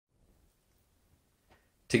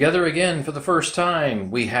Together again for the first time,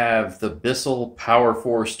 we have the Bissell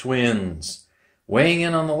Powerforce twins. Weighing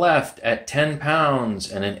in on the left at 10 pounds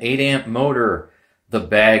and an 8 amp motor, the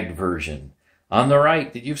bagged version. On the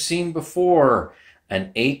right, that you've seen before,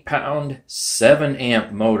 an 8 pound, 7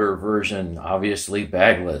 amp motor version, obviously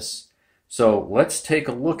bagless. So let's take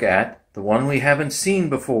a look at the one we haven't seen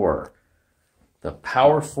before, the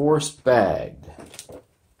Powerforce bagged.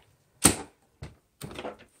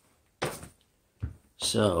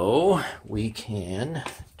 So we can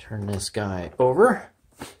turn this guy over,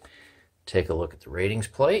 take a look at the ratings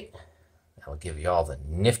plate. That'll give you all the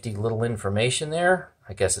nifty little information there.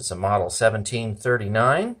 I guess it's a model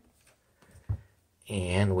 1739.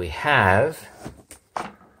 And we have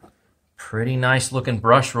pretty nice looking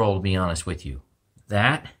brush roll, to be honest with you.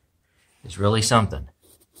 That is really something.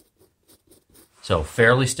 So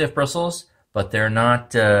fairly stiff bristles, but they're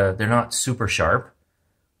not super sharp.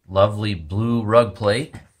 Lovely blue rug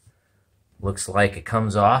plate. Looks like it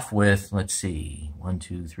comes off with, let's see, 1,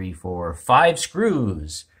 2, 3, 4, 5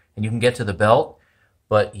 screws. And you can get to the belt,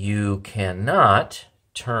 but you cannot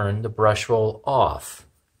turn the brush roll off.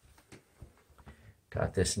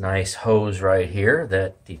 Got this nice hose right here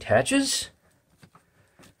that detaches.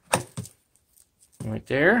 Right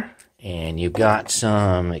there. And you've got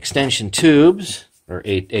some extension tubes, or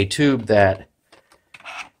a tube that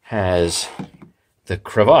has the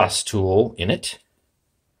crevasse tool in it.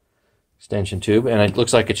 Extension tube, and it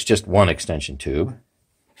looks like it's just one extension tube.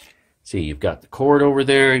 See, you've got the cord over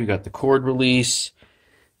there, you've got the cord release.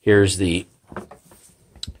 Here's the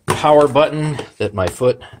power button that my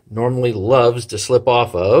foot normally loves to slip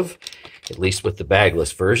off of, at least with the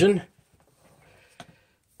bagless version.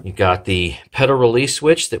 You got the pedal release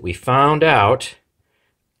switch that we found out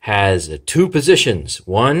has 2 positions.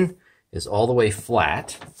 One is all the way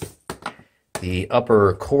flat. The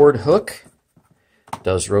upper cord hook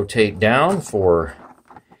does rotate down for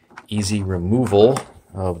easy removal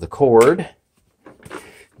of the cord.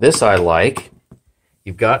 This I like.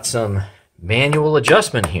 You've got some manual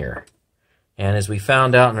adjustment here. And as we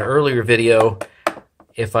found out in an earlier video,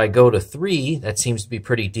 if I go to 3, that seems to be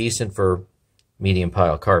pretty decent for medium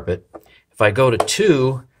pile carpet. If I go to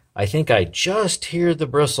 2, I think I just hear the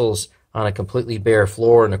bristles on a completely bare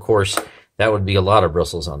floor, and of course that would be a lot of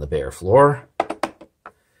bristles on the bare floor.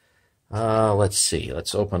 Let's see.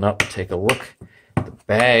 Let's open up and take a look at the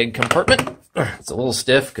bag compartment. It's a little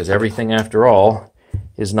stiff because everything, after all,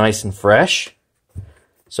 is nice and fresh.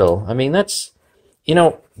 So, I mean, that's, you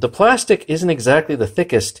know, the plastic isn't exactly the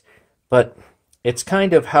thickest, but it's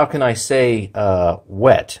kind of, how can I say,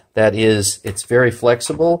 wet. That is, it's very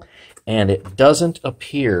flexible, and it doesn't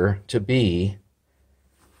appear to be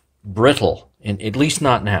brittle, at least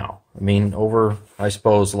not now. I mean, over, I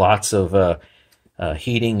suppose, lots of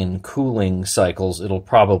heating and cooling cycles, it'll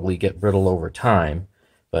probably get brittle over time.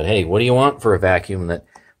 But hey, what do you want for a vacuum that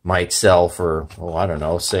might sell for, oh, I don't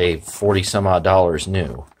know, say $40 some odd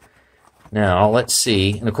new? Now, let's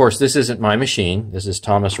see. And of course, this isn't my machine. This is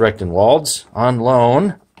Thomas Rechtenwald's on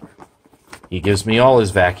loan. He gives me all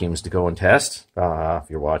his vacuums to go and test, if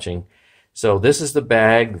you're watching. So this is the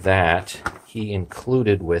bag that he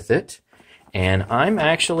included with it. And I'm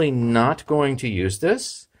actually not going to use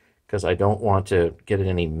this, because I don't want to get it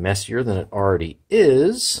any messier than it already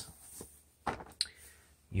is.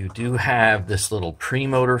 You do have this little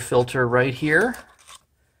pre-motor filter right here.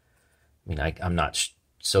 I mean, I'm not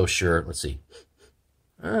so sure. Let's see.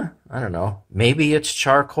 I don't know. Maybe it's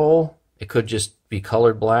charcoal. It could just be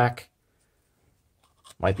colored black.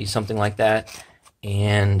 Might be something like that.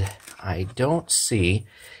 And I don't see...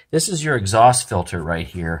 This is your exhaust filter right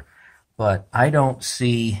here, but I don't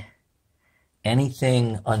see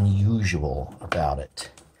anything unusual about it.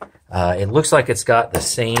 It looks like it's got the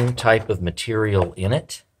same type of material in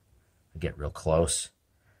it. I'll get real close.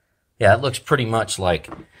 Yeah, it looks pretty much like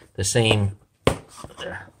the same,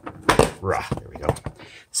 there we go.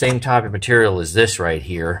 Same type of material as this right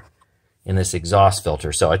here in this exhaust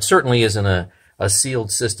filter. So it certainly isn't a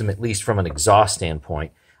sealed system, at least from an exhaust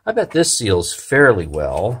standpoint. I bet this seals fairly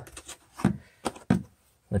well.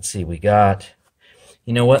 Let's see, we got...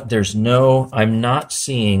 You know what? I'm not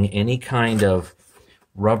seeing any kind of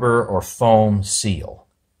rubber or foam seal.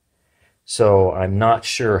 So I'm not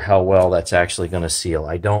sure how well that's actually going to seal.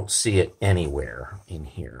 I don't see it anywhere in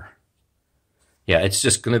here. Yeah, it's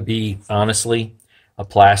just going to be, honestly, a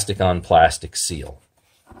plastic on plastic seal.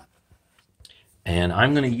 And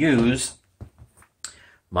I'm going to use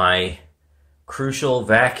my crucial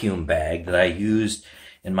vacuum bag that I used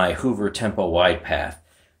in my Hoover Tempo Wide Path,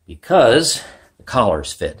 because the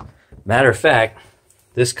collars fit. Matter of fact,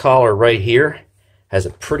 this collar right here has a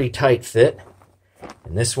pretty tight fit,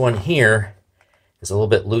 And this one here is a little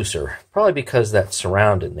bit looser, probably because that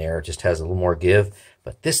surround in there just has a little more give,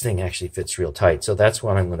 but this thing actually fits real tight, so that's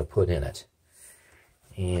what I'm going to put in it.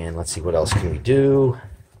 And let's see, what else can we do?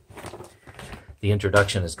 The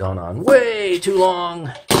introduction has gone on way too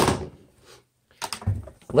long.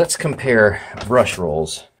 Let's compare brush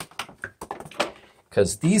rolls,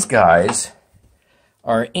 because these guys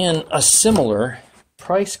are in a similar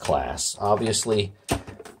price class. Obviously,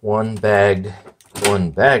 one bagged,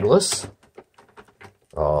 one bagless.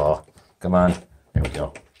 Oh, come on. There we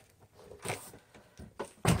go.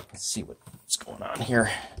 Let's see what's going on here.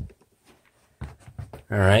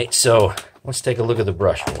 All right, so let's take a look at the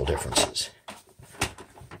brush roll differences.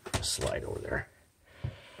 Slide over there.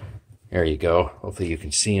 There you go. Hopefully you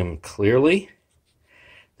can see them clearly.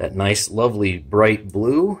 That nice, lovely, bright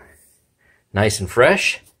blue. Nice and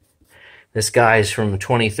fresh. This guy's from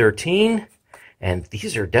 2013, and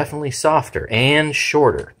these are definitely softer and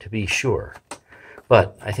shorter, to be sure.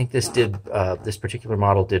 But I think this particular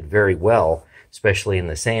model did very well, especially in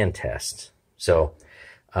the sand test. So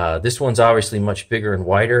this one's obviously much bigger and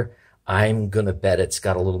wider. I'm going to bet it's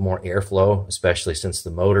got a little more airflow, especially since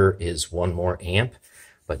the motor is 1 more amp.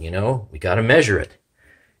 But, you know, we got to measure it.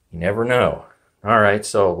 You never know. All right,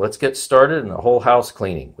 so let's get started in the whole house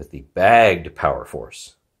cleaning with the bagged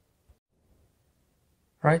Powerforce.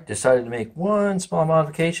 All right, decided to make one small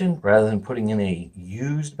modification. Rather than putting in a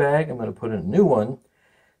used bag, I'm going to put in a new one.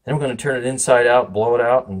 Then I'm going to turn it inside out, blow it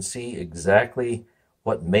out, and see exactly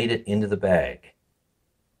what made it into the bag.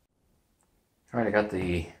 All right, I got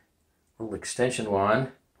the little extension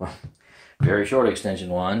wand, well, very short extension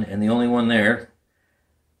wand, and the only one there,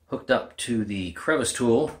 hooked up to the crevice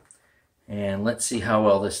tool. And let's see how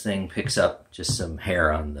well this thing picks up just some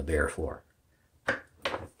hair on the bare floor. Nice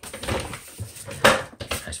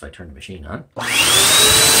if I turn the machine on.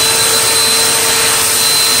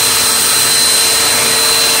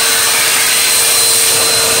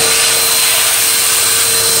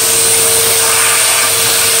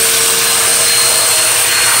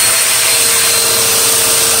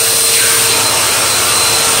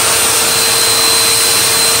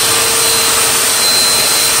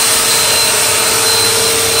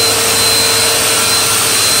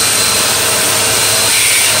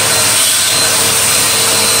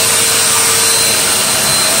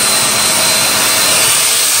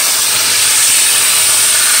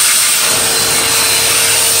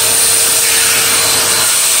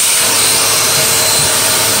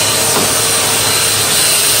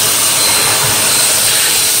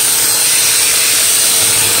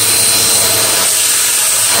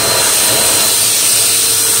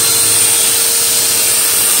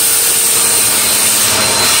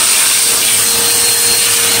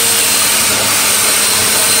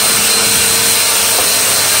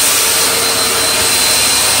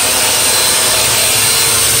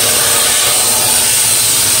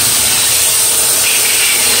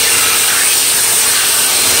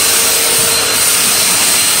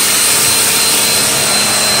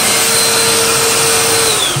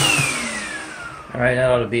 All right,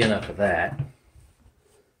 that ought to be enough of that.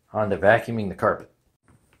 On to vacuuming the carpet.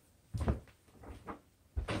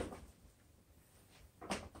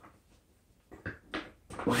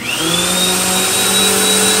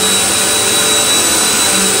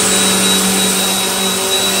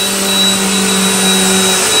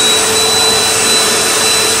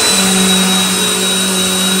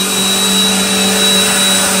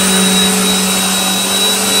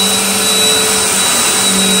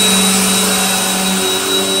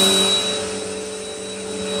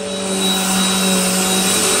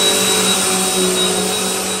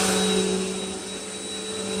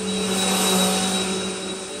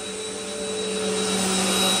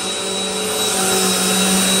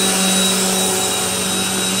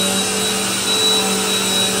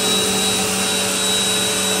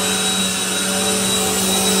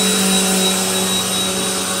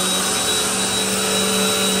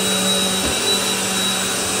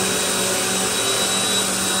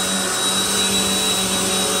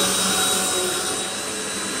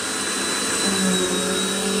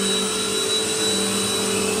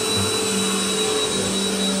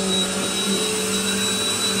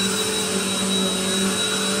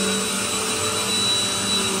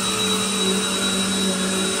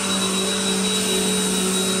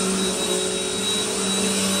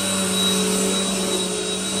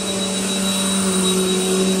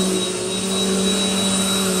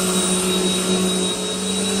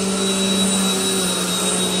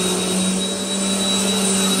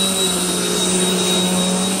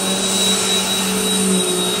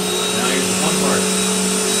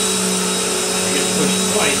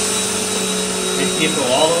 see it go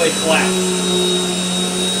all the way flat.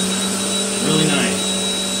 Really nice.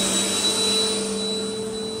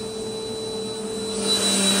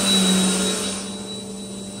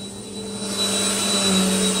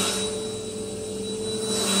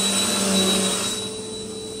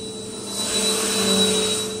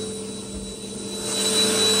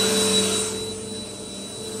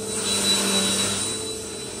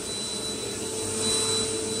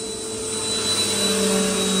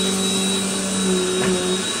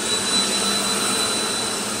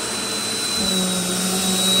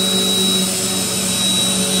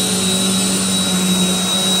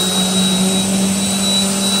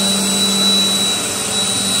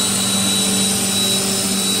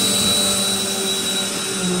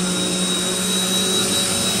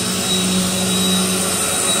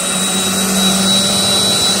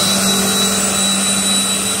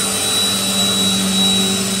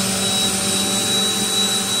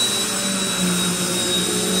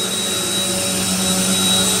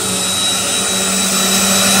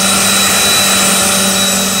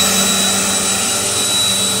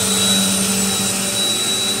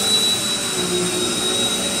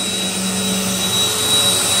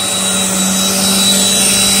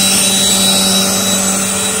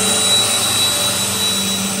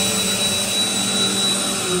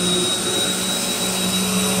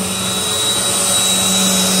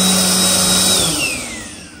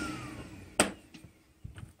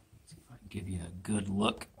 Give you a good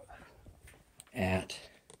look at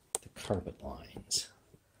the carpet lines.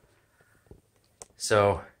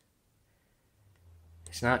 So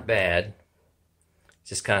it's not bad.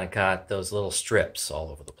 Just kind of got those little strips all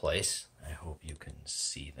over the place. I hope you can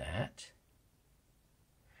see that.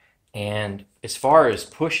 And as far as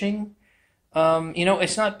pushing, you know,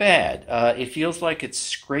 it's not bad. It feels like it's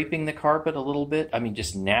scraping the carpet a little bit. I mean,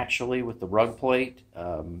 just naturally with the rug plate.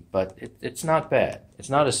 But it's not bad. It's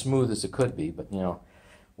not as smooth as it could be. But, you know,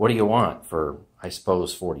 what do you want for, I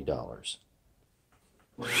suppose, $40?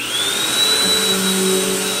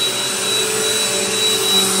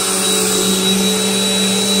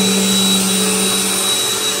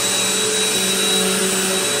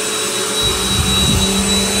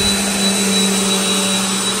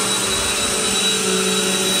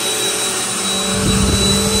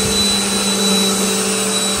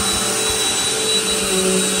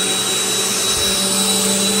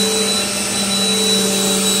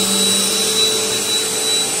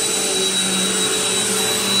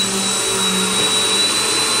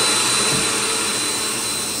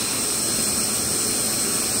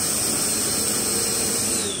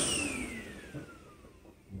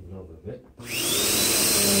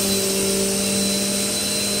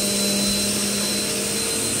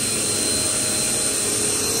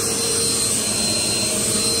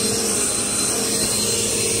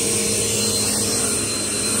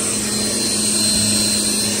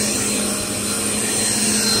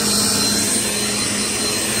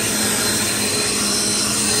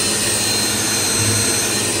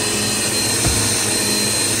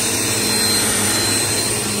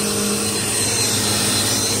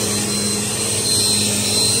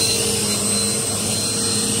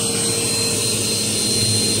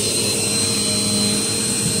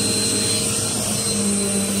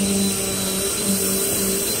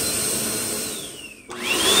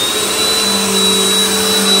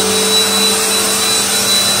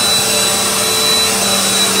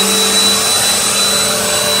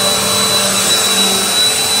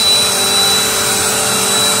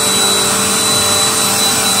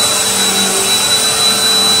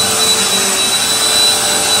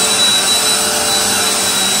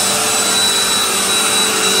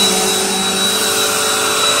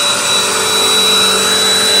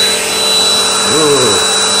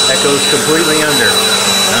 That goes completely under.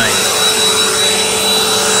 Nice.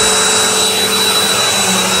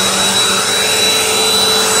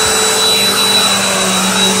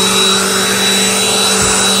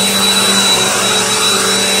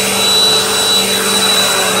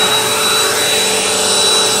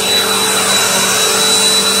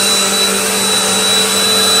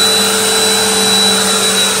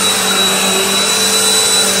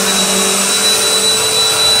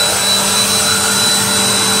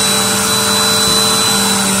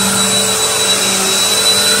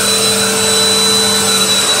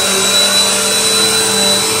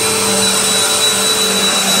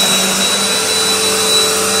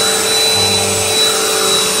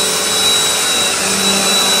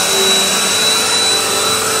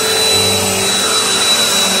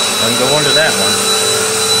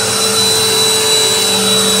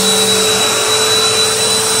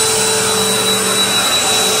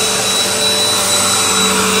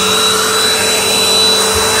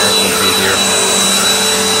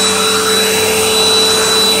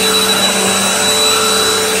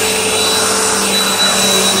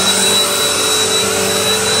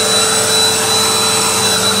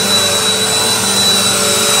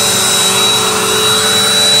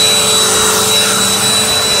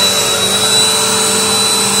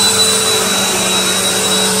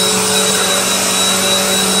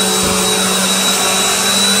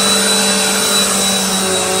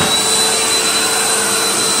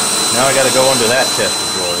 Now I got to go under that chest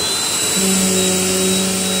of drawers.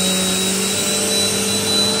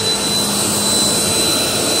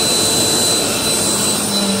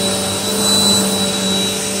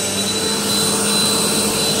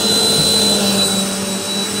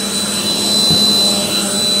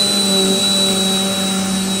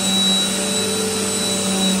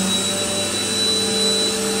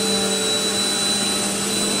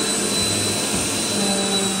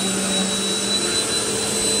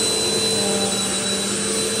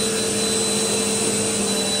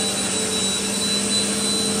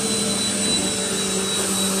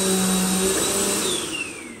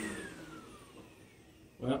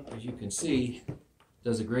 Well, as you can see, it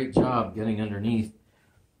does a great job getting underneath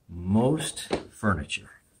most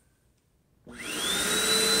furniture.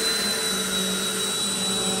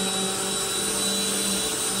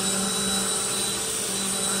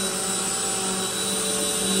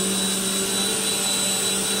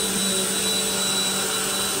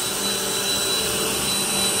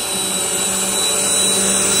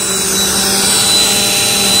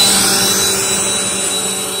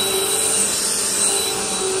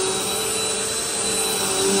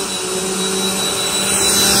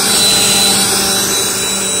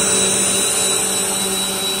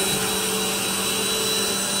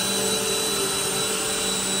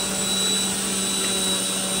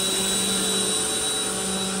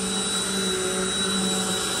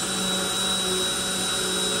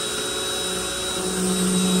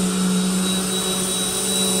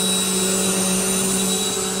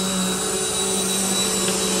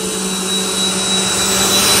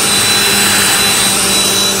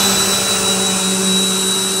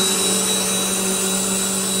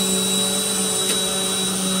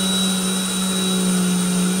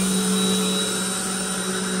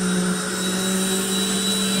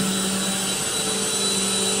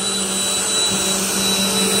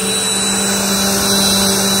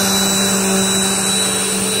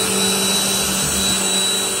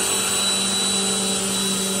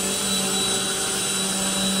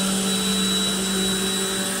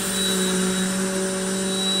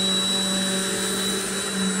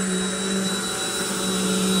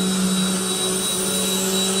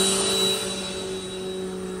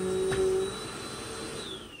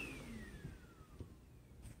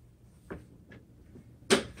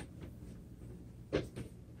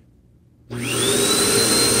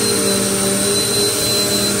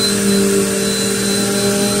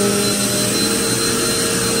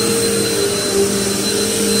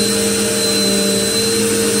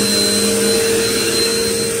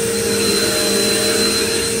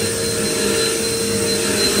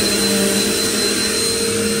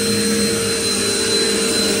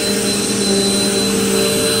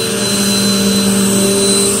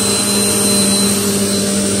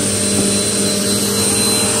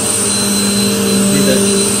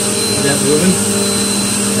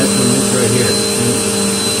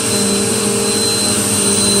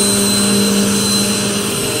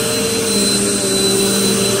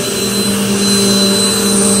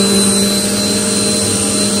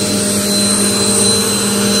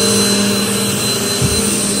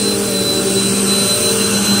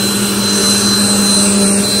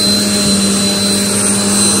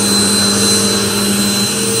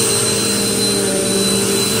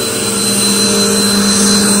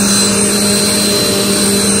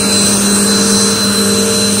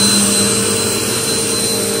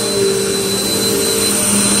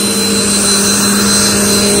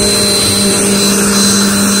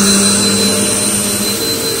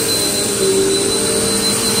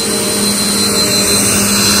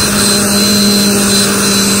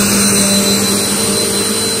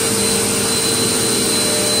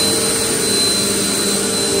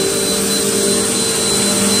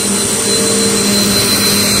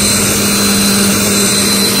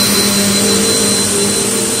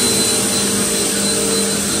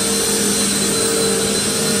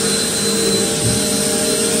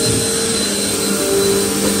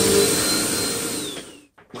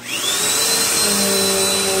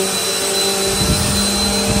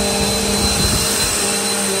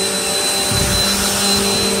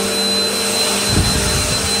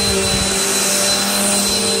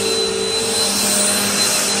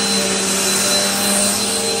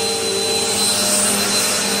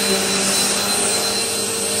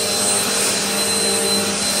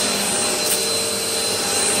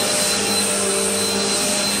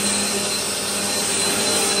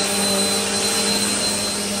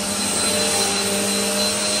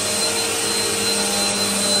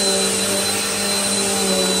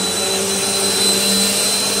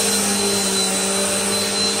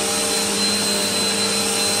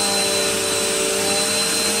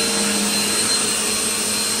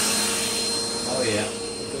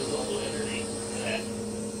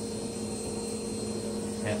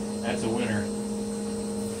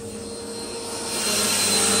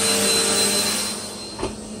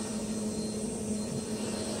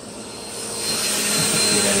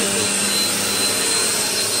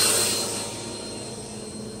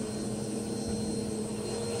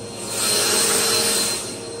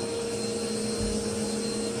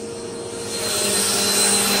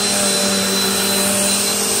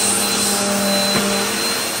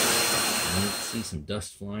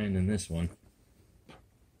 dust flying in this one.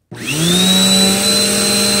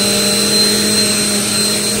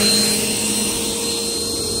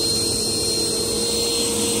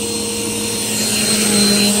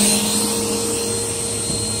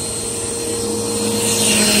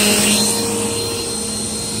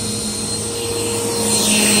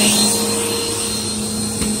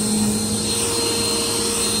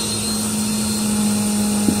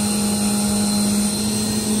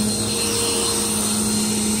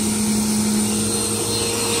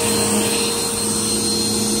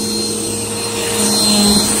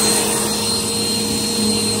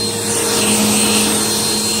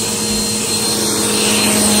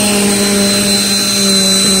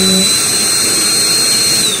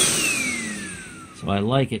 So I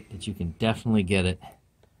like it that you can definitely get it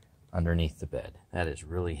underneath the bed. That is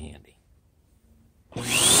really handy.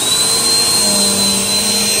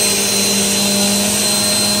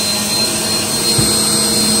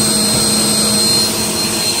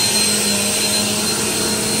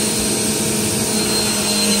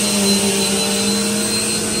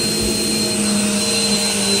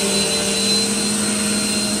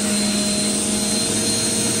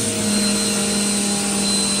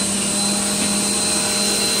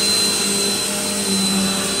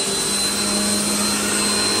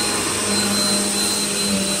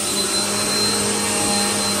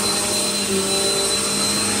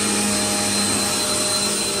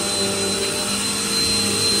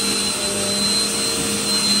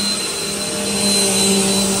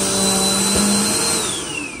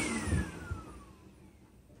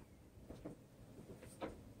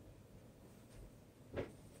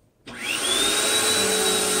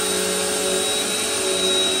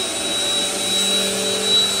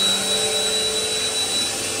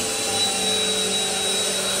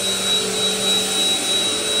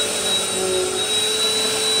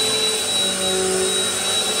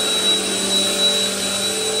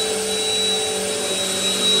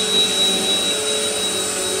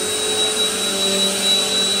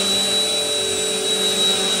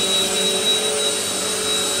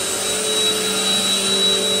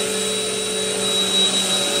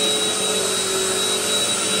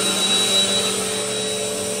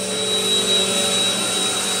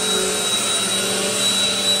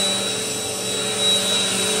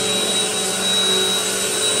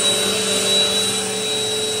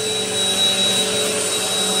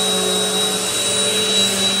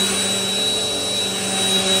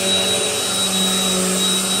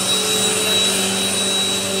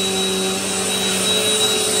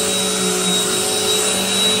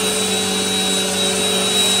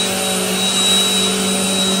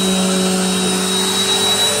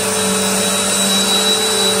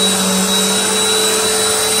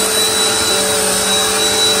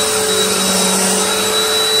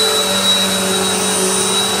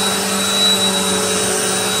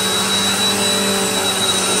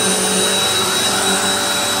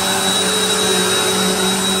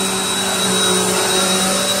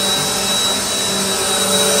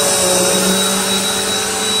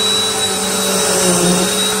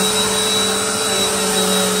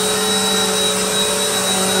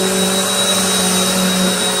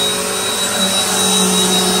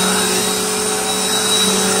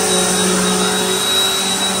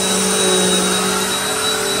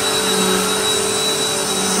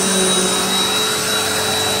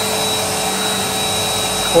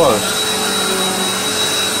 Close.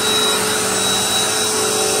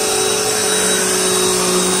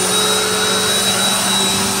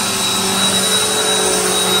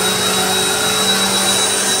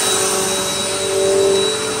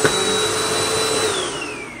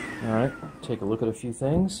 All right, take a look at a few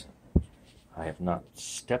things. I have not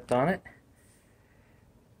stepped on it.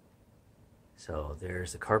 So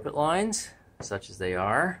there's the carpet lines, such as they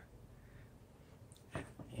are.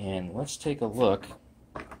 And let's take a look.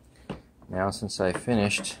 Now, since I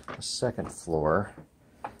finished the second floor,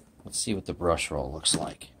 let's see what the brush roll looks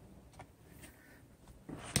like.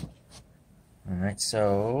 Alright,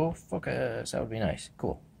 so focus, that would be nice.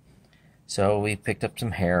 Cool. So we picked up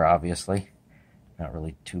some hair, obviously. Not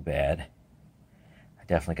really too bad. I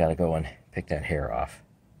definitely got to go and pick that hair off.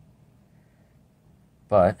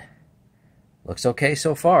 But, looks okay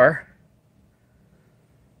so far.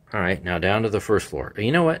 Alright, now down to the first floor.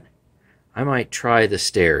 You know what? I might try the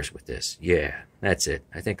stairs with this. Yeah, that's it.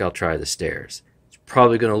 I think I'll try the stairs. It's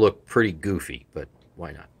probably going to look pretty goofy, but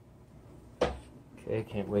why not? Okay,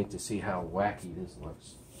 can't wait to see how wacky this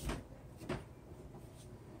looks.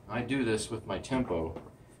 I do this with my tempo.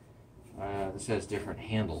 This has different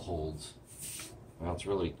handle holds. Well, it's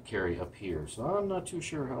really carry up here, so I'm not too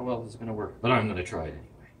sure how well this is going to work, but I'm going to try it anyway.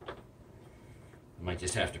 I might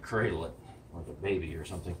just have to cradle it like a baby or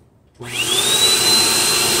something. Well,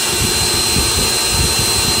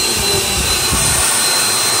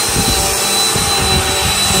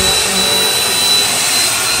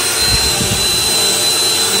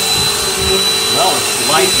 it's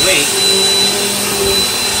lightweight.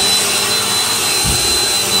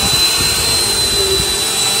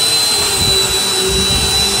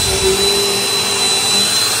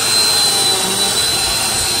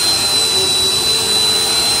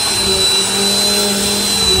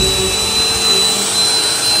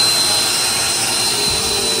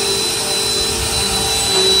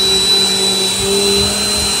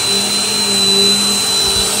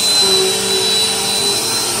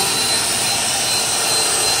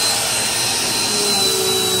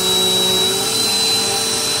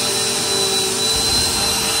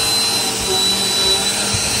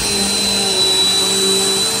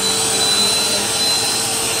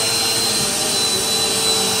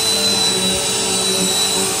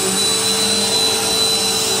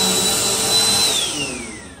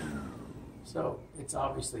 So it's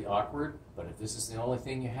obviously awkward, but if this is the only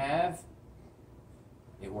thing you have,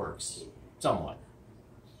 it works somewhat.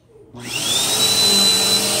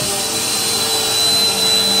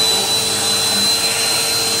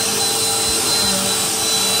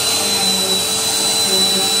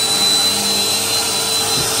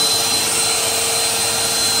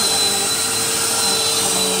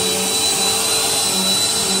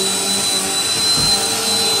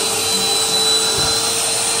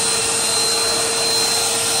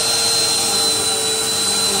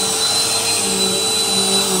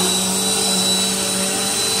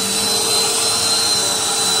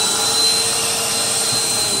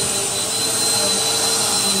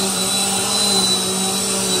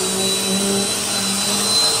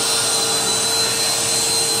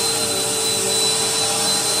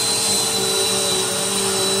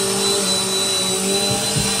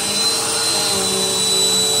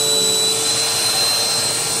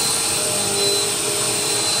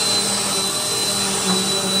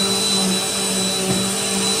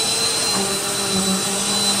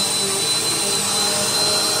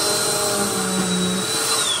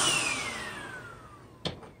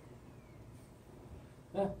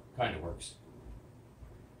 Kind of works.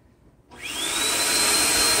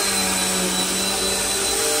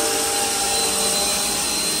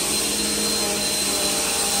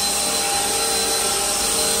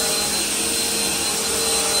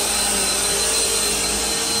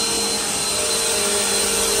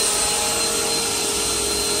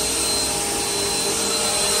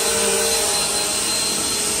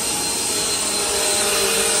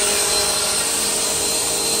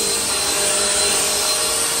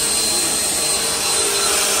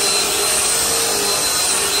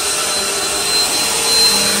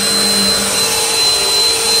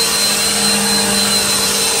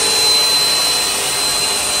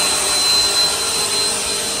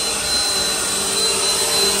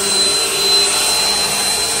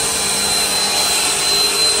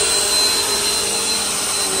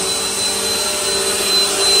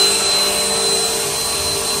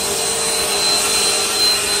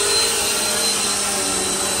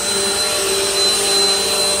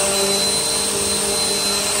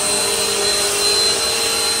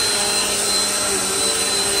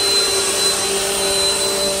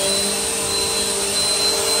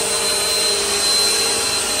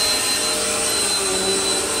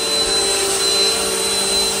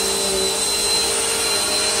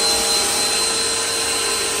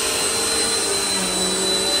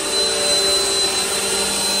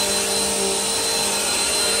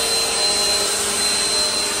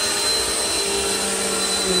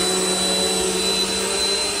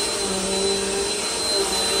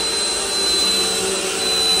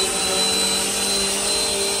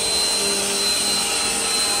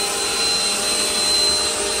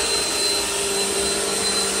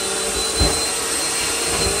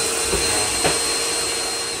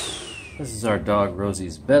 This is our dog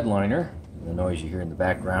Rosie's bed liner. The noise you hear in the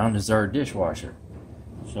background is our dishwasher.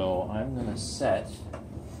 So I'm going to set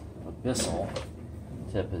a Bissell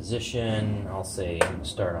to position, I'll say,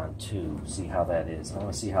 start on 2, see how that is. I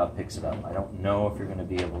want to see how it picks it up. I don't know if you're going to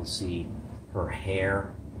be able to see her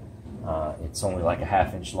hair. It's only like a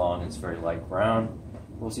 ½ inch long, it's very light brown.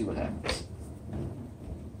 We'll see what happens.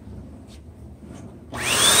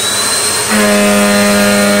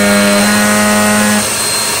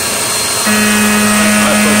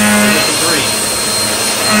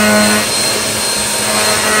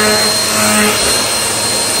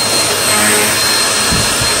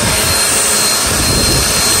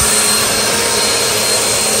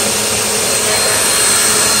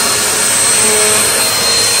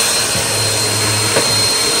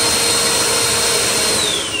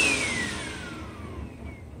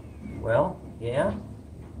 Well, yeah,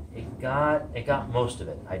 it got most of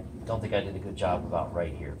it. I don't think I did a good job about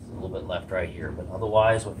right here. It's a little bit left right here, but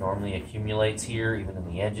otherwise what normally accumulates here, even in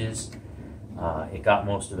the edges, it got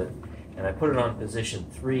most of it. And I put it on position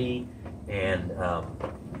 3 and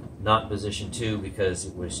not position 2 because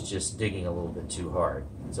it was just digging a little bit too hard.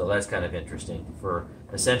 So that's kind of interesting for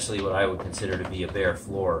essentially what I would consider to be a bare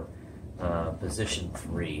floor. Position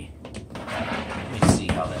 3. Let me see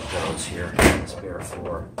how that goes here, this bare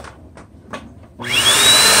floor.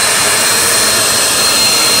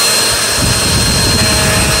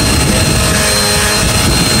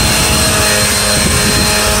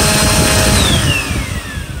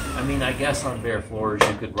 I mean, I guess on bare floors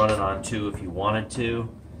you could run it on 2 if you wanted to.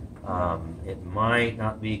 It might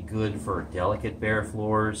not be good for delicate bare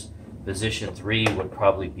floors. Position 3 would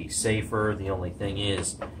probably be safer. The only thing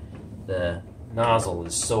is the nozzle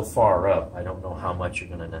is so far up, I don't know how much you're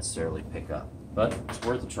going to necessarily pick up. But it's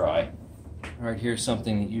worth a try. All right, here's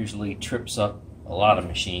something that usually trips up a lot of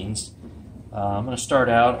machines. I'm going to start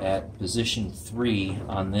out at position 3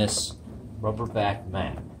 on this rubber back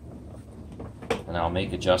mat. And I'll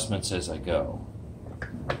make adjustments as I go.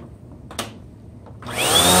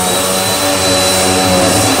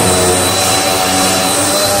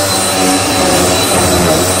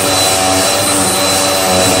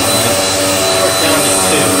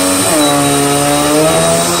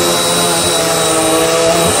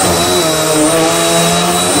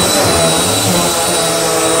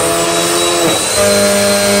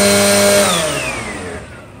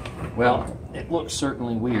 Well, it looks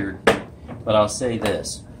certainly weird, but I'll say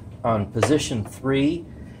this. On position 3,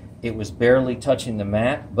 it was barely touching the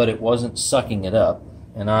mat, but it wasn't sucking it up.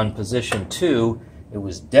 And on position 2, it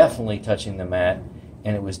was definitely touching the mat,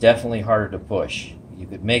 and it was definitely harder to push. You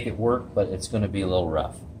could make it work, but it's going to be a little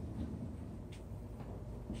rough.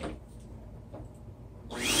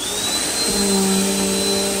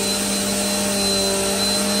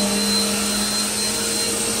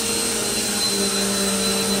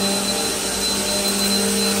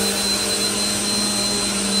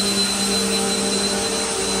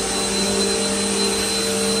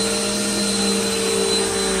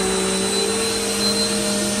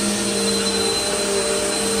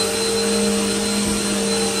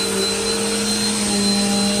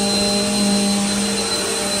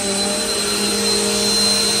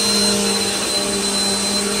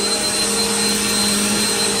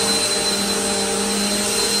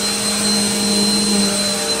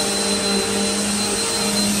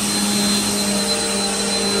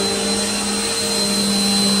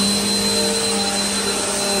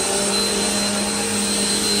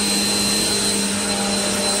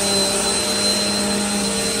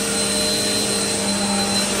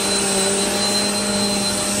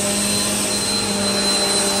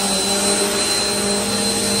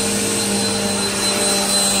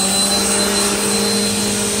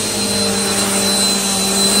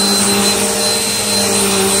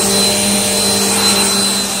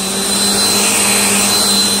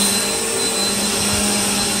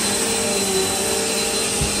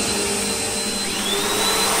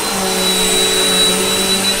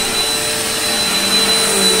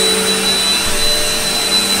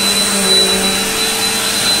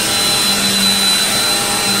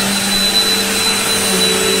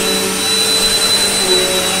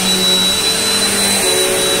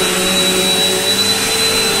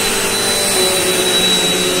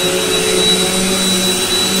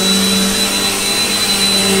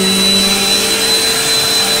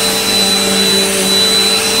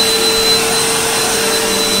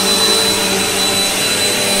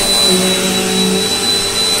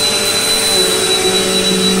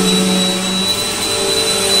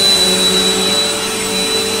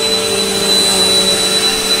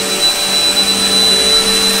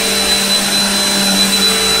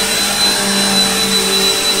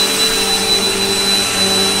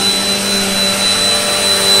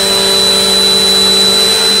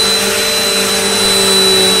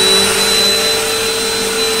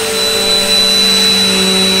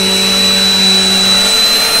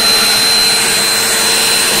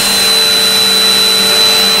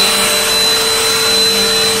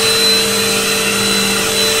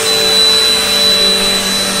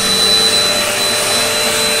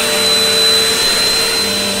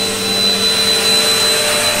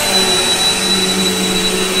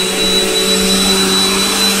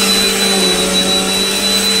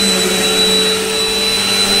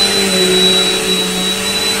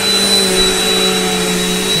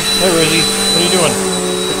 Hey Rosie, what are you doing?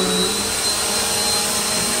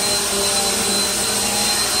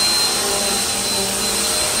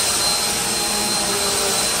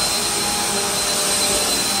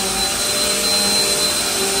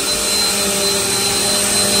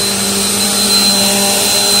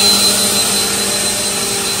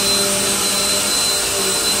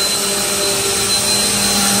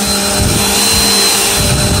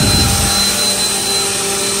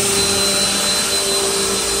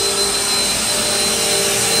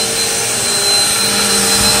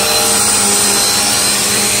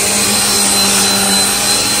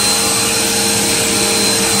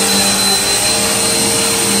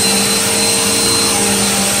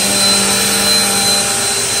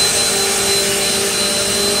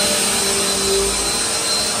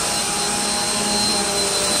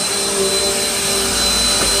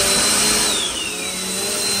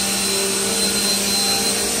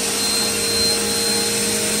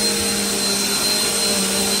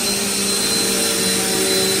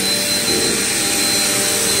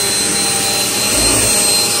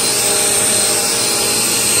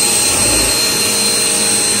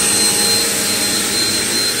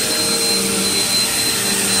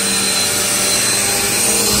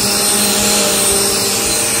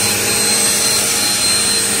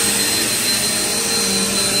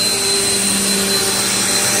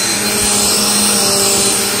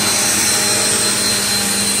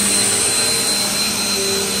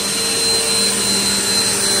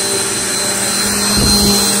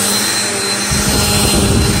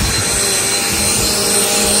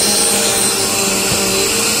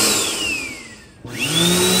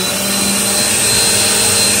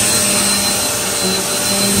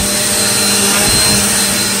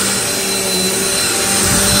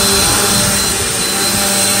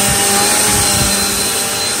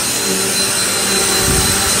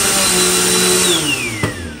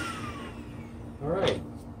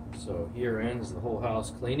 whole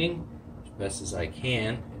house cleaning as best as I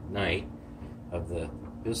can at night of the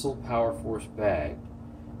Bissell Powerforce bag.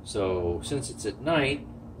 So since it's at night,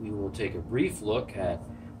 we will take a brief look at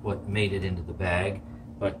what made it into the bag,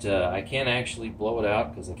 but I can't actually blow it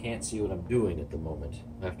out because I can't see what I'm doing at the moment.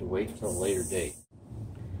 I have to wait until a later date.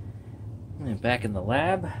 And back in the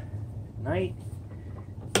lab at night,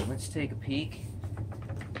 let's take a peek,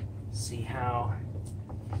 see how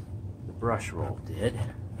the brush roll did.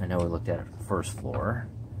 I know we looked at it for the first floor.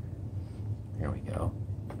 There we go.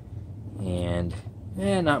 And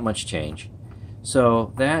not much change.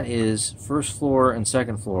 So that is first floor and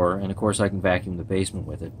second floor, and of course I can vacuum the basement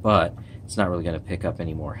with it, but it's not really going to pick up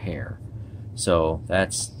any more hair. So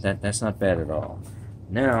that's not bad at all.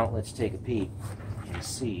 Now let's take a peek and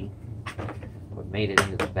see what made it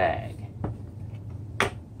into the bag.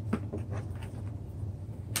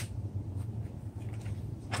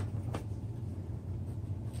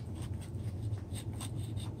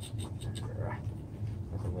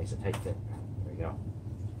 Nothing makes a tight fit. There we go.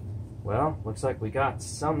 Well, looks like we got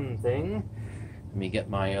something. Let me get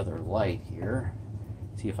my other light here.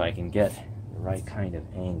 See if I can get the right kind of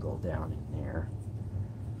angle down in there.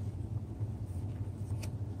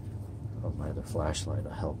 I don't know if my other flashlight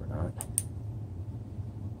will help or not.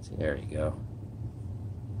 See, there you go.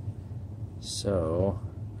 So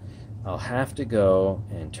I'll have to go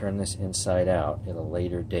and turn this inside out at a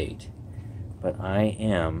later date. But I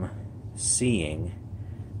am seeing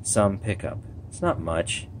some pickup. It's not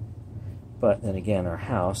much, but then again, our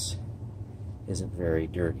house isn't very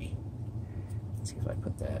dirty. Let's see if I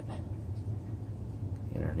put that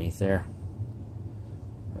underneath there.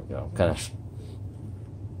 There we go. I'm kind of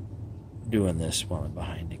doing this while I'm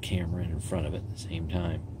behind the camera and in front of it at the same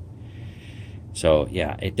time. So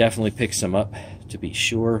yeah, it definitely picks some up, to be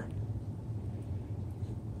sure.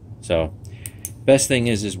 So best thing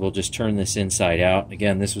is we'll just turn this inside out.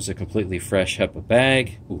 Again, this was a completely fresh HEPA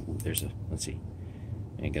bag. Ooh, there's a, let's see,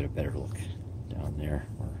 I get a better look down there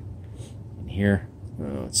or in here.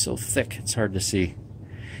 Oh, it's so thick, it's hard to see.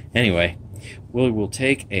 Anyway, we'll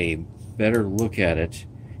take a better look at it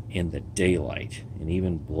in the daylight and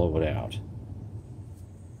even blow it out.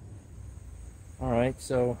 Alright,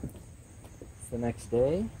 so it's the next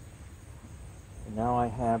day, and now I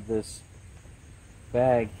have this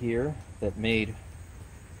bag here that made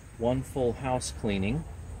one full house cleaning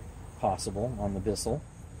possible on the Bissell,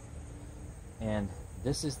 and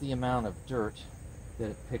this is the amount of dirt that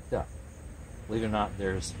it picked up. Believe it or not,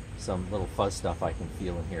 there's some little fuzz stuff I can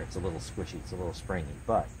feel in here. It's a little squishy, it's a little springy,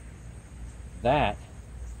 but that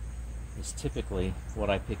is typically what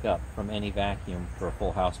I pick up from any vacuum for a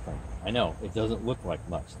full house clean. I know it doesn't look like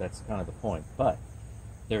much, that's kind of the point, but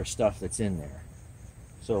there's stuff that's in there.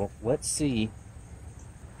 So let's see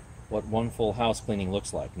what one full house cleaning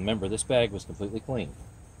looks like. Remember, this bag was completely clean.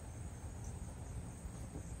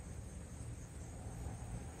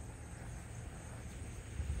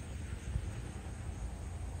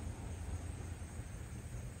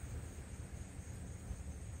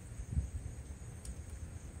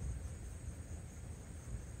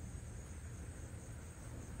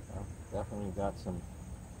 Definitely got some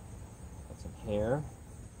hair.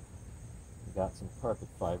 We got some carpet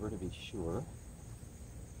fiber, to be sure.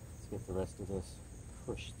 Let's get the rest of this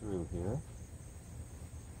pushed through here.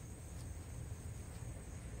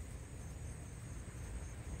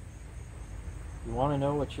 You want to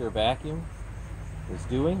know what your vacuum is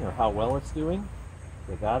doing or how well it's doing?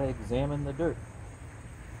 You gotta examine the dirt.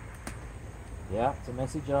 Yeah, it's a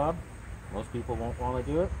messy job. Most people won't want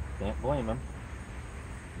to do it. Can't blame them.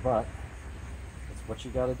 But it's what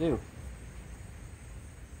you got to do.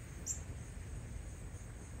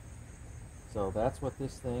 So that's what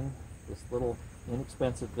this little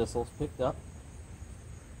inexpensive Bissell's picked up.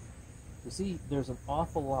 You see, there's an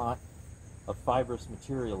awful lot of fibrous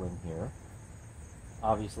material in here.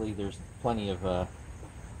 Obviously, there's plenty of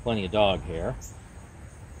dog hair.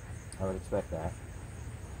 I would expect that.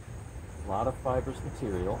 A lot of fibrous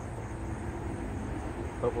material.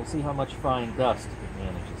 But we'll see how much fine dust it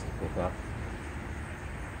manages to pick up.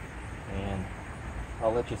 And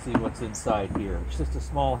I'll let you see what's inside here. It's just a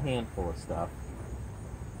small handful of stuff.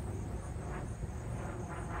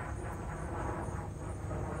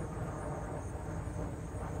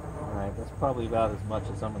 Alright, that's probably about as much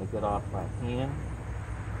as I'm going to get off my hand.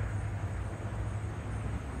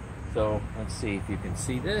 So let's see if you can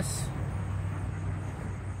see this.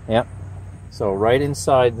 Yep. So right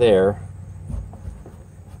inside there,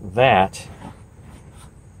 that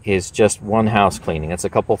is just one house cleaning. It's a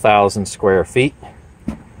couple thousand square feet.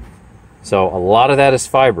 So a lot of that is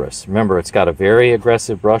fibrous. Remember, it's got a very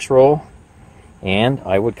aggressive brush roll, and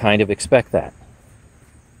I would kind of expect that.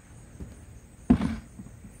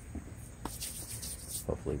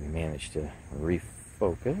 hopefully we managed to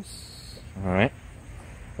refocus. All right.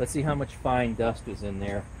 Let's see how much fine dust is in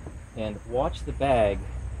there. And watch the bag.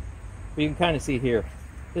 You can kind of see here,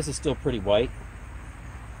 this is still pretty white.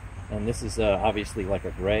 And this is obviously like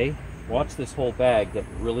a gray. Watch this whole bag get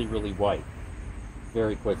really, really white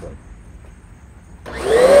very quickly.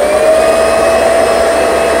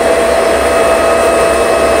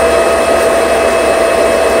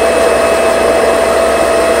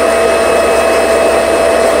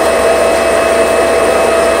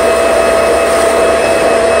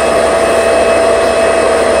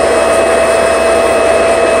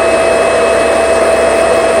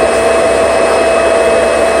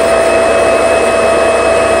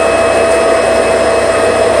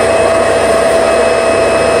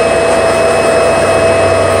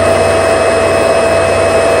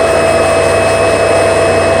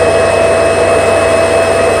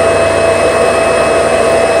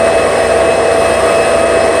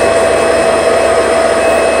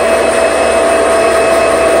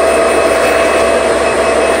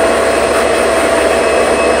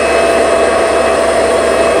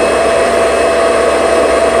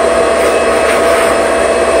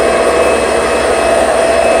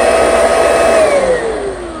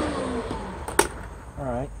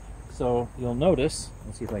 So you'll notice,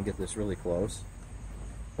 let's see if I can get this really close,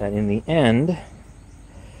 that in the end,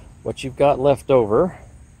 what you've got left over,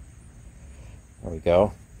 there we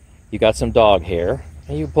go, you got some dog hair.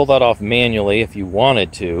 And you pull that off manually if you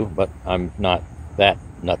wanted to, but I'm not that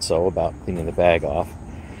nutso about cleaning the bag off.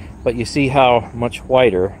 But you see how much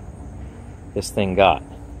whiter this thing got.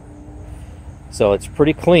 So it's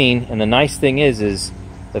pretty clean, and the nice thing is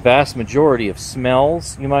the vast majority of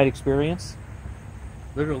smells you might experience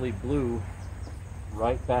literally blew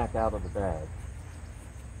right back out of the bag.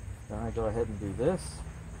 Then I go ahead and do this.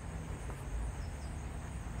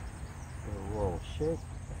 Give it a little shake.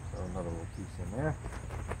 Throw another little piece in there.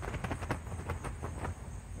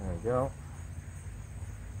 There we go.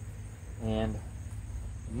 And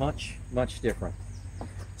much, much different.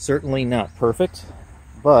 Certainly not perfect,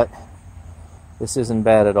 but this isn't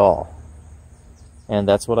bad at all. And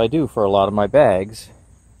that's what I do for a lot of my bags,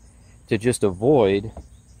 to just avoid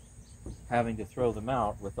having to throw them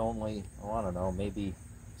out with only, oh, I don't know, maybe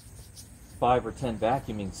 5 or 10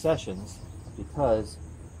 vacuuming sessions, because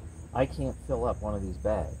I can't fill up one of these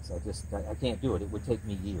bags. I can't do it. It would take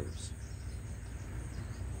me years.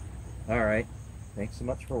 All right. Thanks so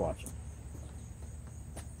much for watching.